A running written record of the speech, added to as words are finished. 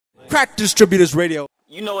Crack Distributors Radio.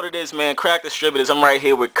 You know what it is, man. Crack Distributors. I'm right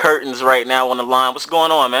here with Curtains right now on the line. What's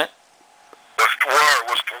going on, man? What's the word?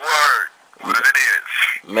 What's the word? What it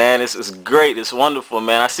is? Man, it's great. It's wonderful,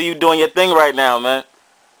 man. I see you doing your thing right now, man.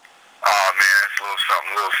 Oh, man, it's a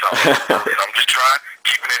little something. I'm just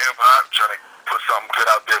keeping it hip-hop, trying to put something good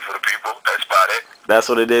out there for the people. That's about it. That's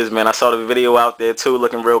what it is, man. I saw the video out there, too,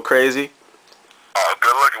 looking real crazy. Oh,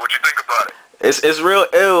 good looking. What you think about it? It's real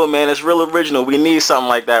ill, man. It's real original. We need something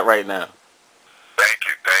like that right now. Thank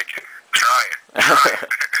you. Trying.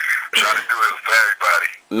 Trying to do it for everybody.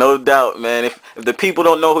 No doubt, man. If the people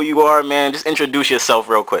don't know who you are, man, just introduce yourself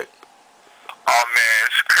real quick. Oh, man,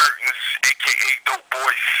 it's Curtains, a.k.a. Dope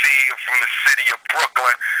Boy C. I'm from the city of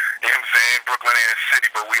Brooklyn. You know what I'm saying? Brooklyn ain't a city,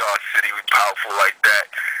 but we are a city. We powerful like that.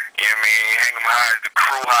 You know what I mean? Hang 'em high is the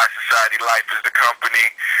crew, high society life is the company.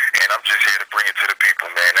 And I'm just here to bring it to the people,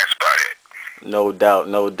 man. That's about it. No doubt,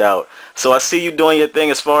 no doubt. So I see you doing your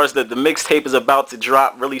thing as far as the mixtape is about to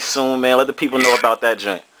drop really soon, man. Let the people know about that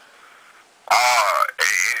joint.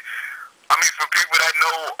 I mean, for people that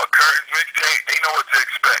know a Curtains mixtape, they know what to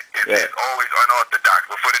expect. It's always unorthodox.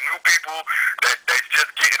 But for the new people that's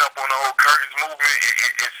just getting up on the whole Curtains movement,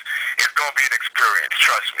 it's going to be an experience,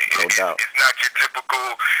 trust me. No doubt. It's not your typical,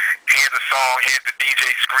 here's a song, here's the DJ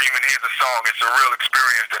screaming, here's a song. It's a real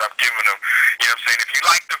experience that I'm giving them. You know what I'm saying? If you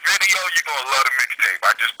like the video, you're going to love the mixtape.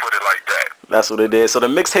 I just put it like that. That's what it is. So the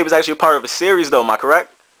mixtape is actually part of a series, though. Am I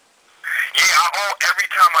correct? Yeah, every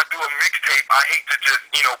time I do a mixtape, I hate to just,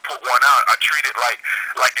 put one out. I treat it like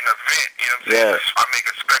an event, you know what I'm saying? Yeah. I make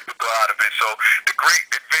a spectacle out of it. So the Great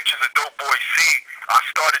Adventures of Dope Boy C, I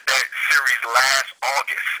started that series last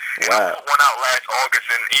August. Wow. And I put one out last August,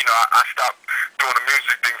 and, I stopped doing the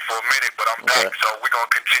music thing for a minute, but I'm back. So we're going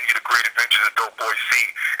to continue the Great Adventures of Dope Boy C.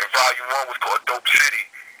 And Volume 1 was called Dope City.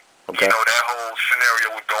 Okay. That whole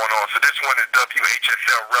scenario was going on. So this one is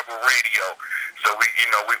WHSL Rebel Radio. So we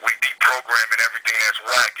deprogramming everything that's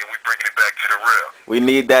whack, and we bringing it back to the real. We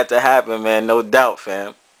need that to happen, man. No doubt,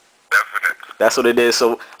 fam. Definitely. That's what it is.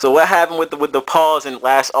 So what happened with the pause in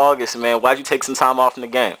last August, man? Why'd you take some time off in the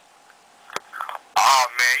game? Oh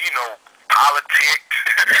man, politics,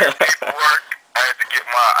 paperwork. I had to get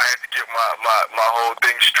my whole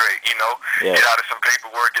thing straight. Yeah. Get out of some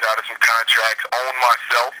paperwork, get out of some contracts, own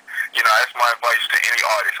myself. That's my advice to any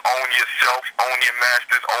artist. Own yourself, own your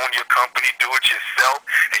masters, own your company, do it yourself,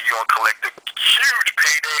 and you're going to collect a huge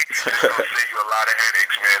payday. It's going to save you a lot of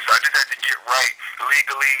headaches, man. So I just had to get right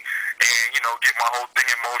legally and, get my whole thing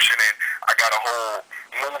in motion. And I got a whole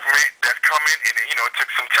movement that's coming, and, it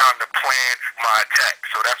took some time to plan my attack.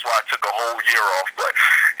 So that's why I took a whole year off, but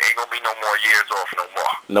ain't going to be no more years off no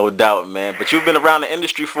more. No doubt, man. But you've been around the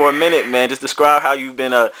industry for a minute, man. Just describe how you've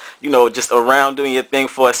been, just around doing your thing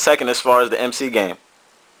for a second as far as the MC game.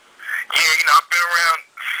 Yeah, I've been around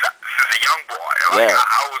since a young boy.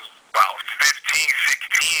 I was about 15,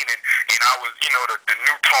 16, and I was, the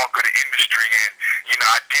new talk of the industry, and,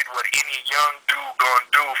 I did what any young dude gonna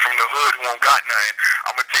do from the hood who don't got nothing.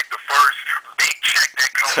 I'm gonna take the first big check that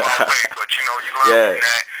comes my way, but, you learn from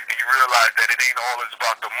that, and you realize that it ain't always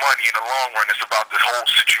about the money in the long run. It's about the whole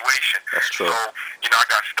situation. That's true. So, I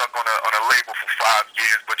got stuck on a label for 5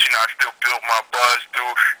 years, but, I still built my buzz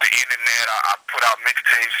through the internet. I put out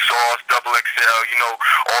mixtapes, Sauce, Double XL,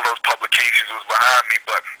 all those publications was behind me,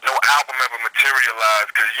 but no album ever materialized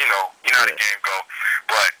because, you know how the game go.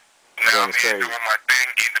 But now I'm here doing my thing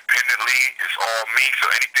independently. It's all me, so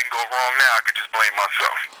anything go wrong now, I could just blame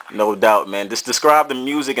myself. No doubt, man. Just describe the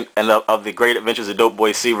music and of the Great Adventures of Dope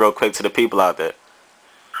Boy C real quick to the people out there.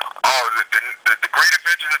 Oh, the Great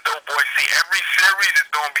Adventures of Dope Boy C, every series is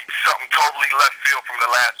going to be something totally left field from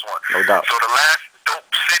the last one. No doubt. So the last Dope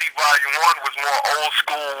City Volume 1 was more old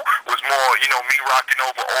school, was more, me rocking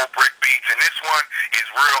over old brick beats, and this one is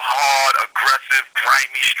real hard, aggressive,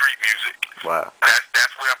 grimy street music. Wow.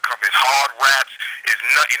 That's where I'm coming. It's hard raps, it's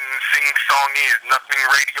nothing sing-songy, it's nothing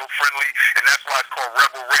radio friendly, and that's why it's called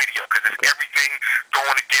Rebel Radio, because it's everything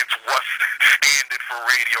going against what's standard for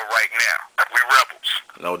radio right now. We rebels.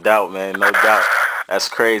 No doubt, man. No doubt. That's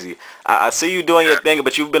crazy. I see you doing your thing,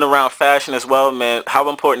 but you've been around fashion as well, man. How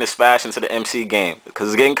important is fashion to the MC game? Because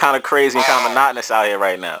it's getting kind of crazy and kind of monotonous out here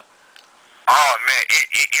right now. Oh, man,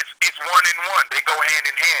 it's one in one. They go hand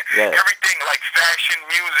in hand. Yeah. Everything like fashion,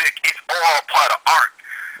 music, it's all part of art.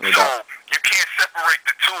 So you can't separate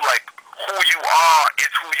the two. Like, who you are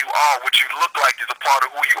is who you are. What you look like is a part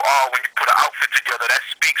of who you are. When you put an outfit together, that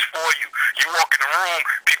speaks for you. You walk in the room,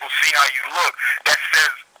 people see how you look. That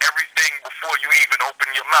says everything before you even open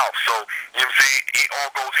your mouth. So, you know what I'm saying? It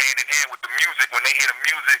all goes hand in hand with the music. When they hear the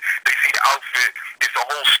music, they see the outfit. It's a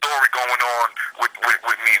whole story going on with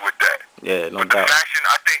me with that. Yeah, no But doubt. the fashion,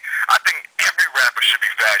 I should be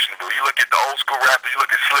fashionable. You look at the old school rappers, you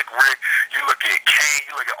look at Slick Rick, you look at Kane,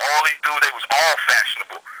 you look at all these dudes, they was all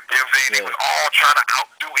fashionable. You know what I'm saying? They was all trying to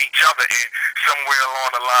outdo each other, and somewhere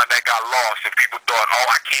along the line that got lost, and people thought, oh,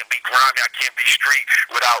 I can't be grimy, I can't be street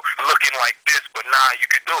without looking like this, but nah, you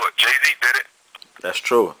could do it. Jay-Z did it. That's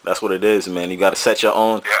true. That's what it is, man. You got to set your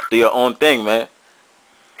own, do your own thing, man.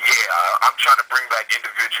 Yeah, I'm trying to bring back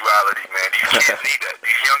individuality, man. These kids need that.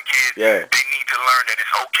 These young kids, they need to learn that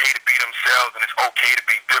it's okay to be themselves and it's okay to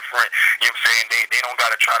be different. You know what I'm saying? They don't got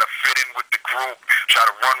to try to fit in with the group, try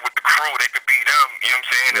to run with the crew. They could be them, you know what I'm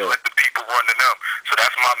saying, and let the people run to them. So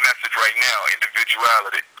that's my message right now,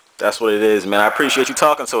 individuality. That's what it is, man. I appreciate you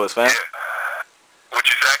talking to us, man. Yeah. What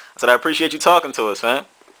you say? I said I appreciate you talking to us, man.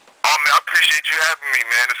 Oh, man, I appreciate you having me,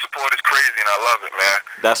 man. The support is crazy, and I love it, man.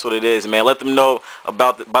 That's what it is, man. Let them know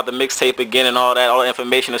about the mixtape again and all the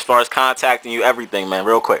information as far as contacting you, everything, man,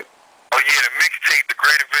 real quick. Oh, yeah, the mixtape, The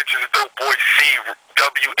Great Adventures of Dope Boy C,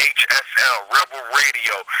 WHSL, Rebel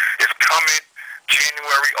Radio, is coming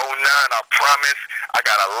January 09, I promise. I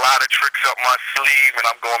got a lot of tricks up my sleeve, and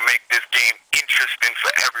I'm going to make this game interesting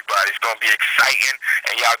for everybody. It's going to be exciting,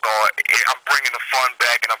 and I'm bringing the fun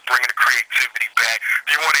back, and I'm bringing the creativity back.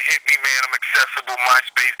 If you want to hit me, man, I'm accessible,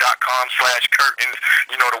 myspace.com/curtains.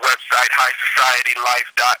 You know, the website,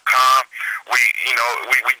 highsocietylife.com. We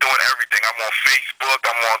doing everything. I'm on Facebook,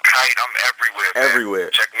 I'm on Kite, I'm everywhere, man. Everywhere.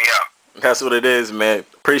 Check me out. That's what it is, man.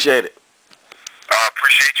 Appreciate it. I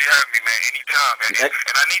appreciate you having me, man. Anytime, man.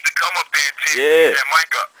 And I need to come up there and take that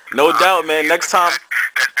mic up. No doubt, man. Next time.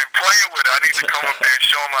 That's been playing with it. I need to come up there and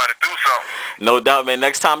show them how to do something. No doubt, man.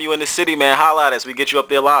 Next time you in the city, man, holla at us. We get you up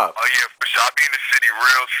there live. Oh, yeah, for sure. I'll be in the city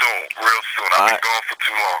real soon. Real soon. I've been gone for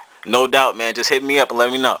too long. No doubt, man. Just hit me up and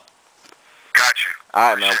let me know. Got you. All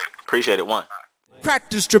right, man. Appreciate it. One. Crack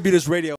Distributors Radio.